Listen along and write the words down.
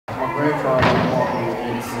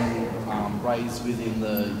raised within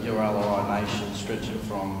the Ghillar Nation, stretching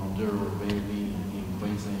from Durrabini in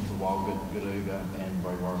Queensland to Walgett, Garuga and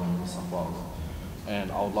Brewarrina in New South Wales.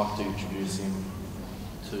 And I would like to introduce him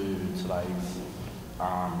to today's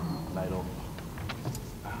NAIDOC.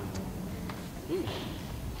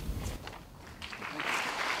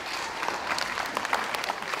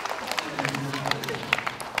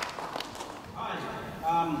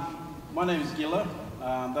 My name is Ghillar.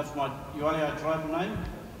 That's my Ualio tribal name.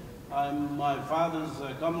 My father's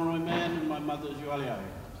a Gomeroi man and my mother's Ualio.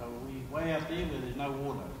 So we're way out there where there's no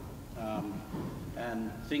water.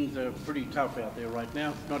 And things are pretty tough out there right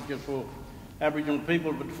now, not just for Aboriginal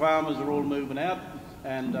people, but farmers are all moving out,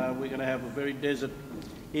 and we're going to have a very desert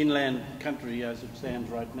inland country as it stands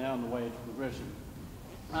right now and the way it's progressing.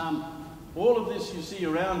 All of this you see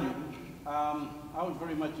around you, I was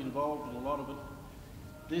very much involved in a lot of it.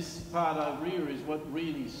 This part over here is what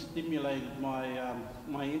really stimulated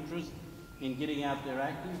my interest in getting out there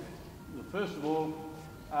active. First of all,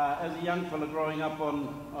 as a young fella growing up on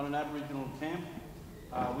an Aboriginal camp,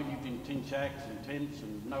 we lived in tin shacks and tents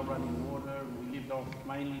and no running water, and we lived off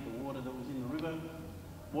mainly the water that was in the river,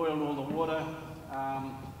 boiled all the water.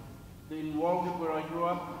 In Walgett, where I grew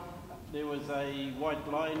up, there was a white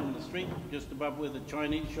line in the street just above where the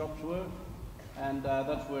Chinese shops were, and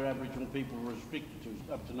that's where Aboriginal people were restricted to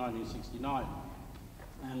up to 1969.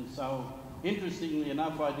 And so, interestingly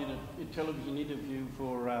enough, I did a television interview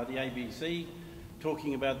for the ABC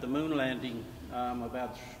talking about the moon landing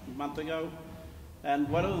about a month ago. And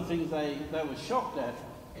one of the things they were shocked at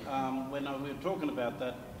when we were talking about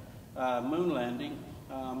that moon landing,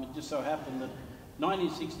 it just so happened that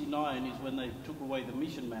 1969 is when they took away the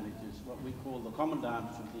mission managers, what we call the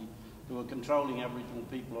commandants who were controlling Aboriginal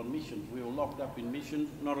people on missions. We were locked up in missions,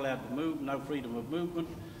 not allowed to move, no freedom of movement,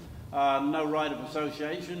 no right of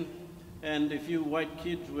association, and if you white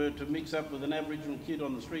kids were to mix up with an Aboriginal kid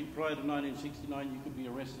on the street prior to 1969, you could be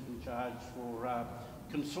arrested and charged for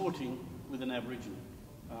consorting with an Aboriginal.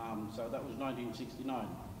 So that was 1969.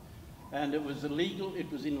 And it was illegal,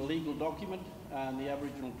 it was in a legal document, and the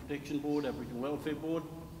Aboriginal Protection Board, Aboriginal Welfare Board,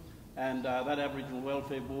 and that Aboriginal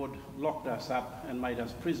Welfare Board locked us up and made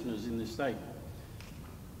us prisoners in this state.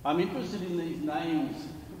 I'm interested in these names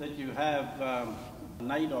that you have,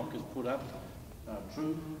 NAIDOC has put up,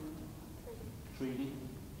 Truth, Treaty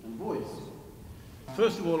and Voice.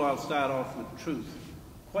 First of all, I'll start off with truth.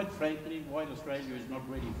 Quite frankly, white Australia is not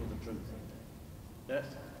ready for the truth.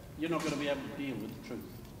 You're not going to be able to deal with the truth.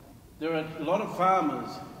 There are a lot of farmers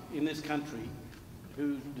in this country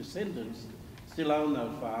whose descendants still own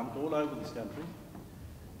those farms all over this country,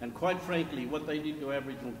 and quite frankly, what they did to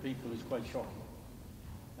Aboriginal people is quite shocking.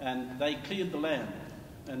 And they cleared the land,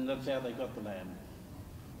 and that's how they got the land.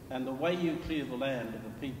 And the way you clear the land of the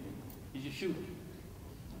people is you shoot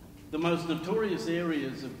it. The most notorious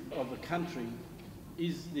areas of the country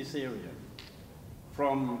is this area.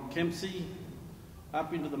 From Kempsey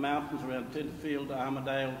up into the mountains around Tenterfield,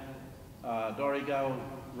 Armidale, Dorrigo,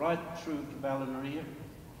 right through to Ballina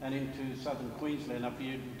and into southern Queensland up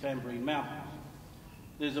here to the Tamborine Mountains.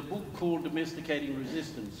 There's a book called Domesticating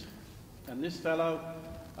Resistance, and this fellow,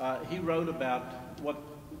 he wrote about what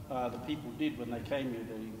the people did when they came here,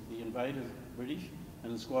 the invaders, British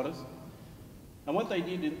and the squatters. And what they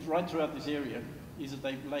did right throughout this area is that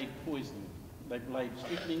they laid poison. They laid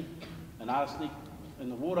strychnine and arsenic in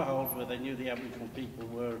the water holes where they knew the Aboriginal people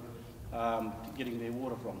were getting their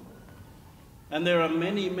water from. And there are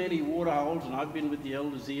many, many water holes, and I've been with the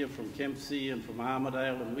elders here from Kempsey and from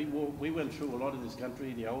Armidale, and we went through a lot of this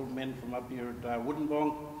country, the old men from up here at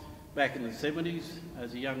Woodinbong back in the 70s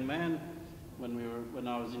as a young man. When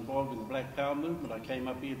I was involved in the Black Power movement, I came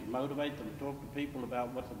up here to motivate them, talk to people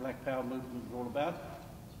about what the Black Power movement was all about.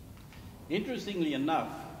 Interestingly enough,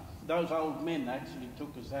 those old men actually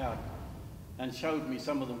took us out and showed me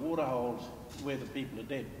some of the water holes where the people are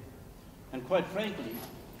dead. And quite frankly,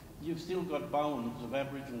 you've still got bones of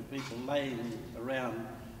Aboriginal people laying around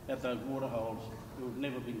at those water holes who have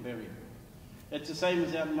never been buried. It's the same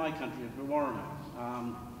as out in my country at Brewarrina.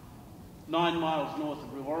 9 miles north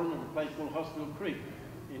of Brewarrina, a place called Hospital Creek.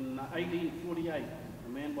 In 1848, a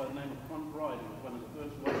man by the name of Con Pride, who was one of the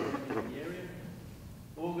first white men in the area,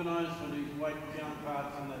 organised for these white young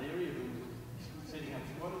parts in that area who were setting up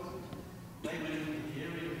squatters. They went into the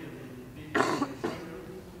area and people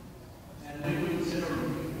and they wouldn't settle.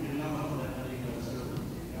 You know that particular settle.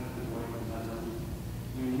 You can't get away from that.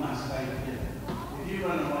 You must stay together. If you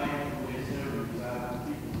run away from where settlers are,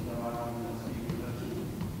 people will go out and that's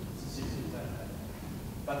as simple as that.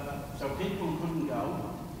 But so people couldn't go.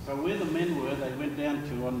 So where the men were, they went down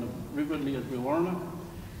to on the river near Brewarrina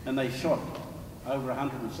and they shot over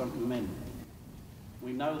 100 and something men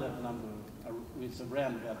We know that number, it's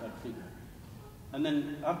around about that figure. And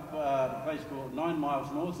then up a place called 9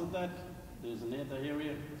 miles north of that, there's another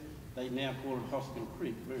area. They now call it Hospital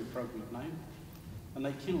Creek, very appropriate name. And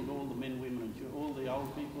they killed all the men, women, and children, all the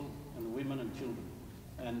old people and the women and children.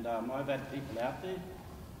 And I've had people out there.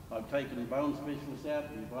 I've taken bone specialists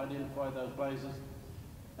out, we've identified those places.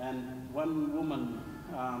 And one woman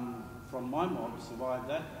from my mob survived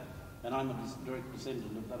that, and I'm a direct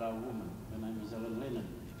descendant of that old woman. Her name was Ellen Leonard.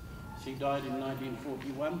 She died in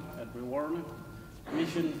 1941 at Ballina,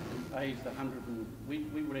 mission, aged 100, and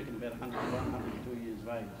we reckon about 101, 102 years of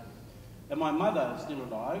age. And my mother is still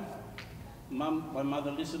alive. My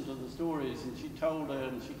mother listened to the stories, and she told her,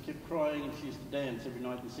 and she kept crying, and she used to dance every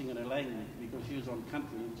night and sing in her language because she was on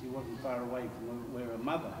country and she wasn't far away from where her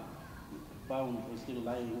mother, bones were still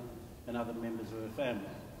laying, and other members of her family.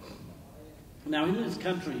 Now in this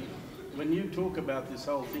country, when you talk about this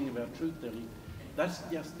whole thing about truth-telling, that's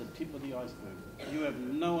just the tip of the iceberg. You have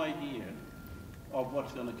no idea of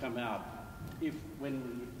what's going to come out when we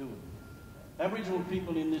do it. Aboriginal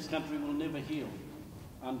people in this country will never heal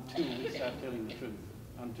until we start telling the truth,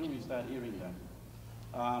 until we start hearing that.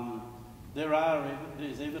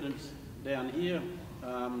 There's evidence down here.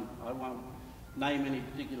 I won't name any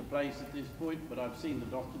particular place at this point, but I've seen the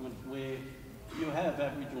documents where you have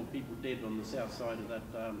Aboriginal people dead on the south side of that,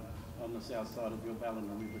 on the south side of your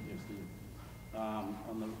Ballina River just here,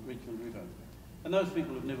 on the Richmond River. And those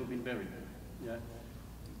people have never been buried. Yeah.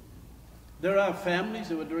 There are families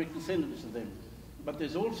who are direct descendants of them, but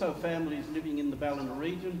there's also families living in the Ballina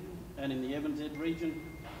region and in the Evans Head region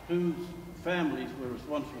whose families were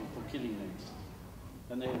responsible for killing them.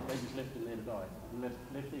 And they just left them there to die, and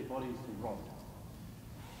left their bodies to rot.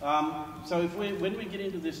 So when we get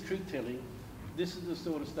into this truth-telling, this is the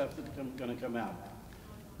sort of stuff that's going to come out.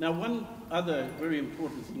 Now, one other very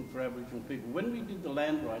important thing for Aboriginal people, when we did the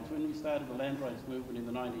land rights, when we started the land rights movement in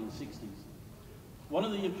the 1960s, one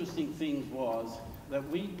of the interesting things was that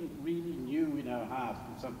we really knew in our heart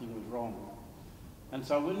that something was wrong. And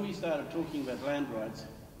so when we started talking about land rights,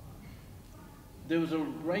 there was a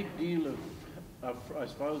great deal of I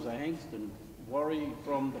suppose, angst and worry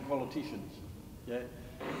from the politicians. Yeah?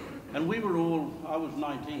 And we were all, I was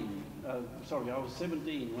 17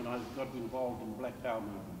 when I got involved in the Black Power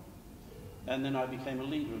movement. And then I became a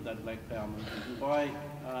leader of that Black Power movement. And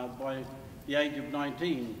by the age of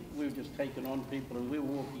 19, we were just taking on people, and we were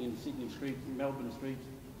walking in Sydney streets, Melbourne streets,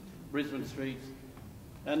 Brisbane streets.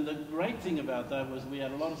 And the great thing about that was we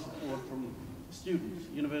had a lot of support from students,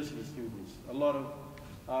 university students, a lot of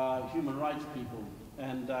human rights people.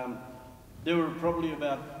 And there were probably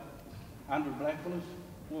about 100 blackfellas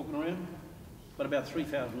walking around, but about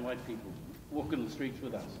 3,000 white people walking the streets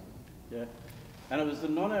with us. Yeah? And it was the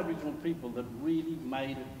non-Aboriginal people that really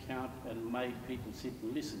made it count and made people sit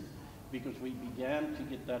and listen, because we began to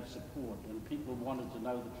get that support, and people wanted to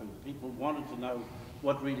know the truth. People wanted to know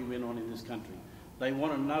what really went on in this country. They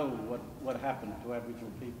want to know what happened to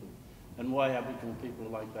Aboriginal people and why Aboriginal people are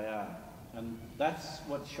like they are. And that's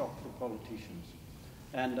what shocked the politicians.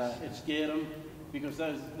 And it scared them, because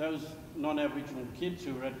those non-Aboriginal kids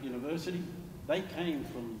who were at university, they came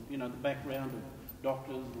from, the background of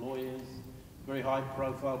doctors, lawyers, very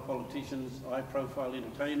high-profile politicians, high-profile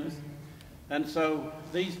entertainers. And so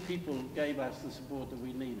these people gave us the support that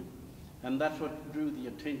we needed. And that's what drew the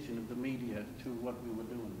attention of the media to what we were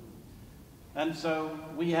doing. And so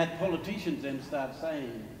we had politicians then start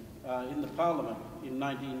saying, in the Parliament in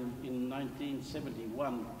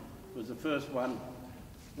 1971 was the first one,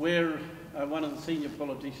 where one of the senior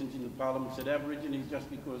politicians in the Parliament said Aborigines, just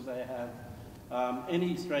because they have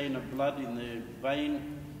any strain of blood in their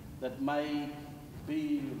vein that may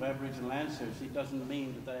be of Aboriginal ancestry, doesn't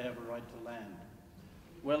mean that they have a right to land.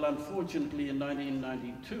 Well, unfortunately, in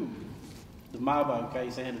 1992, the Mabo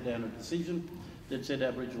case handed down a decision that said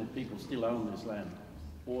Aboriginal people still own this land,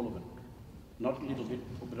 all of it. Not a little bit,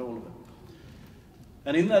 but all of it.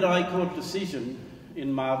 And in that High Court decision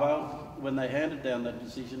in Mabo, when they handed down that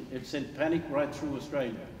decision, it sent panic right through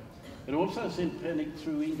Australia. It also sent panic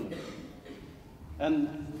through England.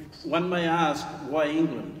 And one may ask, why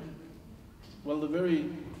England? Well, the very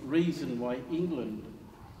reason why England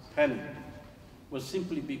panicked was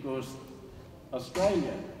simply because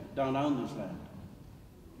Australia don't own this land.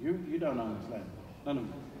 You don't own this land, none of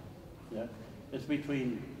you. Yeah? It's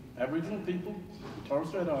between Aboriginal people, the Torres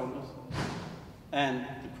Strait Islanders, and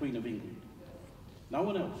the Queen of England. No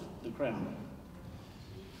one else, the Crown.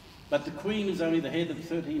 But the Queen is only the head of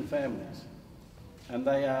 13 families, and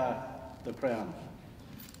they are the Crown.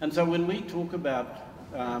 And so when we talk about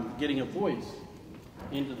getting a voice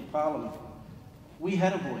into the Parliament, we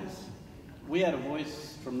had a voice. we had a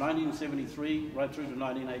voice from 1973 right through to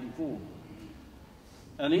 1984.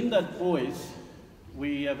 And in that voice,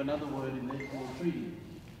 we have another word in there called treaty.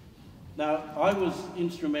 Now, I was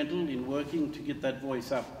instrumental in working to get that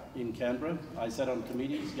voice up in Canberra. I sat on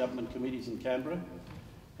committees, government committees in Canberra,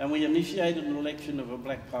 and we initiated an election of a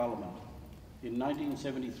black parliament in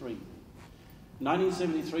 1973. In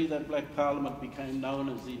 1973, that black parliament became known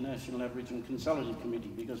as the National Aboriginal Consultative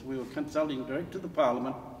Committee because we were consulting direct to the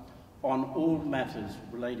parliament on all matters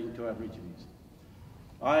relating to Aborigines.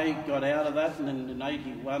 I got out of that, and then in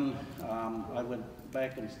 81, I went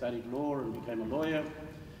back and studied law and became a lawyer.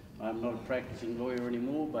 I'm not a practicing lawyer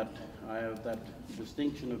anymore, but I have that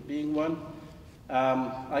distinction of being one.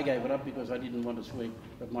 I gave it up because I didn't want to swear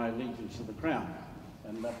my allegiance to the Crown,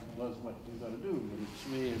 and that was what you've got to do, and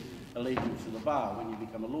swear allegiance to the bar when you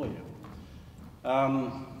become a lawyer.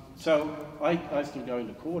 So I still go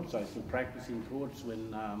into courts. I still practice in courts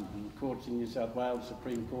when courts in New South Wales,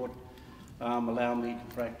 Supreme Court, allow me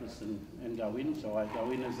to practice and go in. So I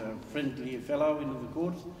go in as a friendly fellow into the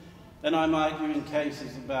courts, and I'm arguing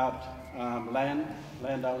cases about land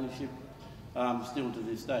ownership still to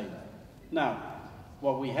this day. Now,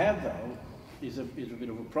 what we have though is a bit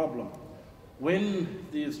of a problem. When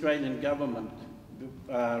the Australian government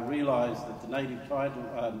realised that the native title,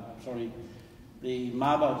 the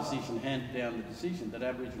Mabo decision handed down the decision that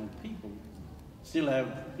Aboriginal people still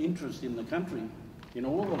have interest in the country, in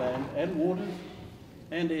all the land and waters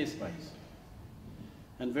and airspace.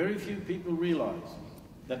 And very few people realise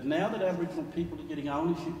that now that Aboriginal people are getting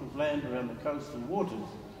ownership of land around the coastal waters,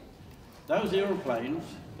 those aeroplanes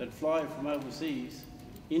that fly from overseas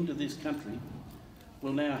into this country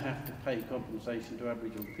will now have to pay compensation to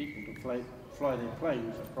Aboriginal people to fly their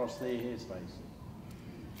planes across their airspace.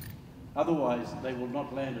 Otherwise, they will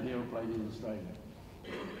not land an aeroplane in Australia.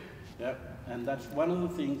 Yep. And that's one of the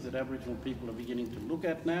things that Aboriginal people are beginning to look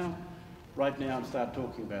at now, right now, and start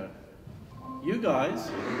talking about it. You guys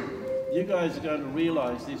are going to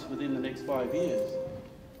realise this within the next 5 years,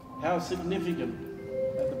 how significant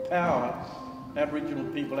the power Aboriginal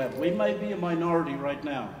people have. We may be a minority right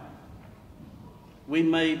now. We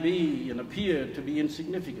may be and appear to be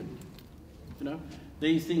insignificant. You know,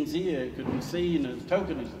 these things here could be seen as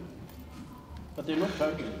tokenism, but they're not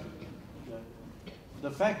tokenism.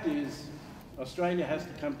 The fact is, Australia has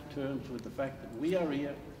to come to terms with the fact that we are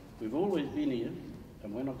here, we've always been here,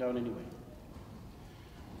 and we're not going anywhere.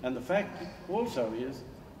 And the fact also is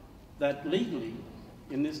that legally,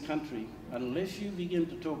 in this country, unless you begin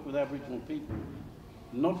to talk with Aboriginal people,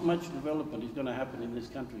 not much development is going to happen in this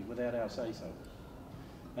country without our say-so.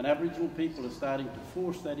 And Aboriginal people are starting to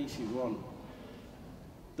force that issue on.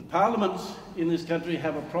 The parliaments in this country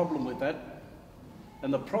have a problem with that,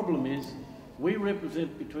 and the problem is we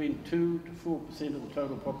represent between 2 to 4% of the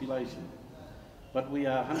total population, but we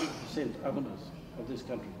are 100% owners of this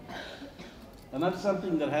country. And that's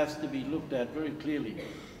something that has to be looked at very clearly.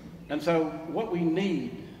 And so what we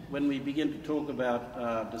need when we begin to talk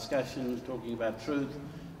about discussions, talking about truth,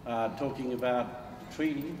 talking about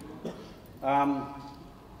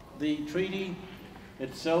the treaty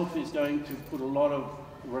itself is going to put a lot of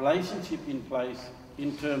relationship in place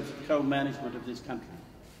in terms of co-management of this country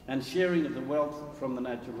and sharing of the wealth from the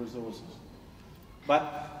natural resources.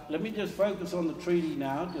 But let me just focus on the treaty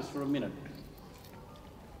now, just for a minute.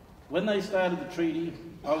 When they started the treaty,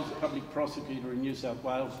 I was a public prosecutor in New South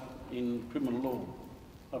Wales in criminal law.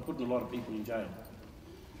 I put in a lot of people in jail.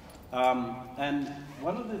 And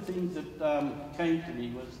one of the things that came to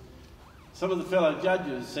me was some of the fellow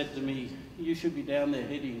judges said to me, you should be down there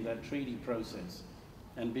heading that treaty process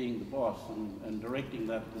and being the boss and directing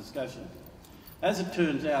that discussion. As it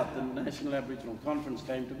turns out, the National Aboriginal Conference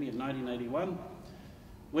came to me in 1981,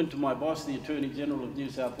 went to my boss, the Attorney General of New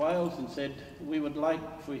South Wales, and said, we would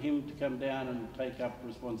like for him to come down and take up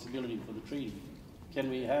responsibility for the treaty. Can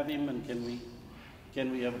we have him, and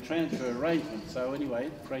can we have a transfer arrangement? So anyway,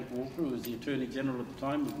 Frank Walker, who was the Attorney General at the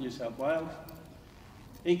time of New South Wales,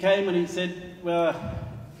 he came and he said, well,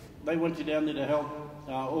 they want you down there to help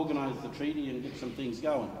organise the treaty and get some things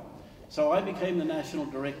going. So I became the National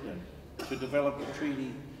Director to develop a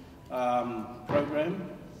treaty program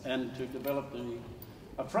and to develop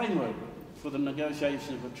a framework for the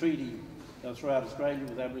negotiation of a treaty throughout Australia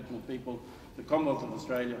with Aboriginal people, the Commonwealth of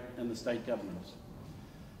Australia and the state governments.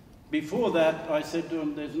 Before that, I said to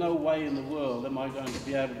him, there's no way in the world am I going to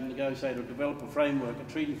be able to negotiate or develop a framework,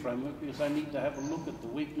 a treaty framework, because I need to have a look at the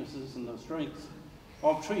weaknesses and the strengths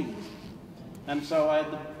of treaties. And so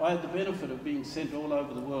I had the benefit of being sent all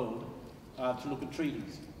over the world to look at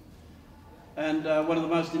treaties. And one of the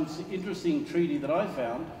most interesting treaty that I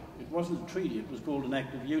found, it wasn't a treaty, it was called an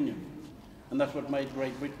Act of Union. And that's what made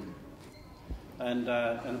Great Britain. And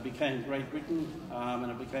it became Great Britain,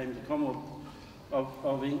 and it became the Commonwealth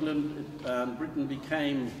of England. Britain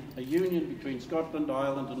became a union between Scotland,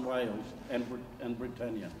 Ireland and Wales and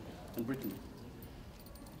Britannia and Britain.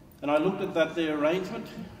 And I looked at that there arrangement,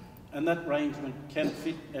 and that arrangement can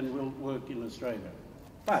fit and will work in Australia.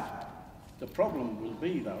 But the problem will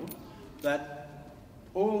be, though, that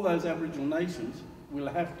all those Aboriginal nations will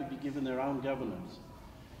have to be given their own governance.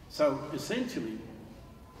 So essentially,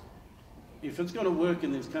 if it's going to work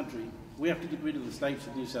in this country, we have to get rid of the states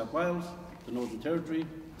of New South Wales, the Northern Territory,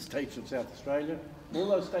 the states of South Australia. All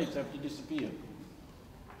those states have to disappear.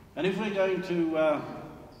 And if we're going to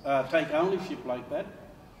take ownership like that,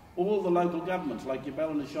 all the local governments, like your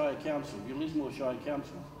Ballina Shire Council, your Lismore Shire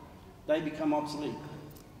Council, they become obsolete.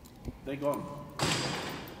 They're gone.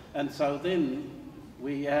 And so then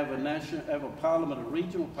we have a parliament, a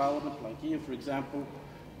regional parliament, like here, for example,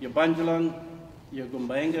 your Bundjalung, your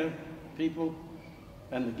Gumbaynggirr people,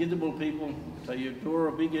 and the Gidabal people. So you draw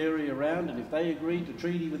a big area around, and if they agree to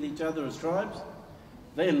treaty with each other as tribes,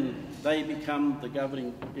 then they become the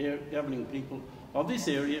governing people of this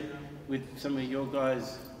area, with some of your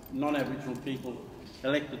guys, non-Aboriginal people,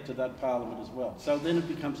 elected to that parliament as well. So then it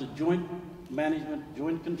becomes a joint management,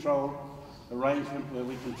 joint control arrangement where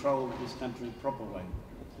we control this country proper way.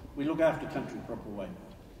 We look after country proper way.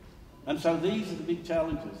 And so these are the big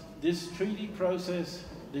challenges. This treaty process,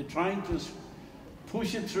 they're trying to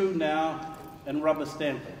push it through now and rubber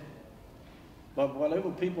stamp it. But whatever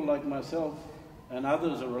people like myself and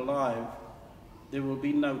others are alive, there will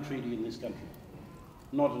be no treaty in this country.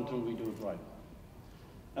 Not until we do it right.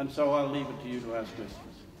 And so I'll leave it to you to ask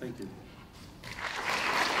questions. Thank you.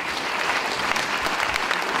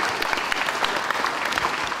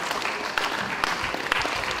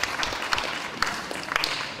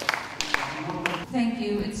 Thank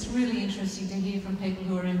you. It's really interesting to hear from people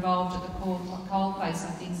who are involved at the coalface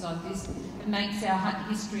of things like this. It makes our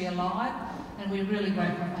history alive, and we're really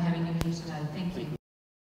grateful for having you here today. Thank you.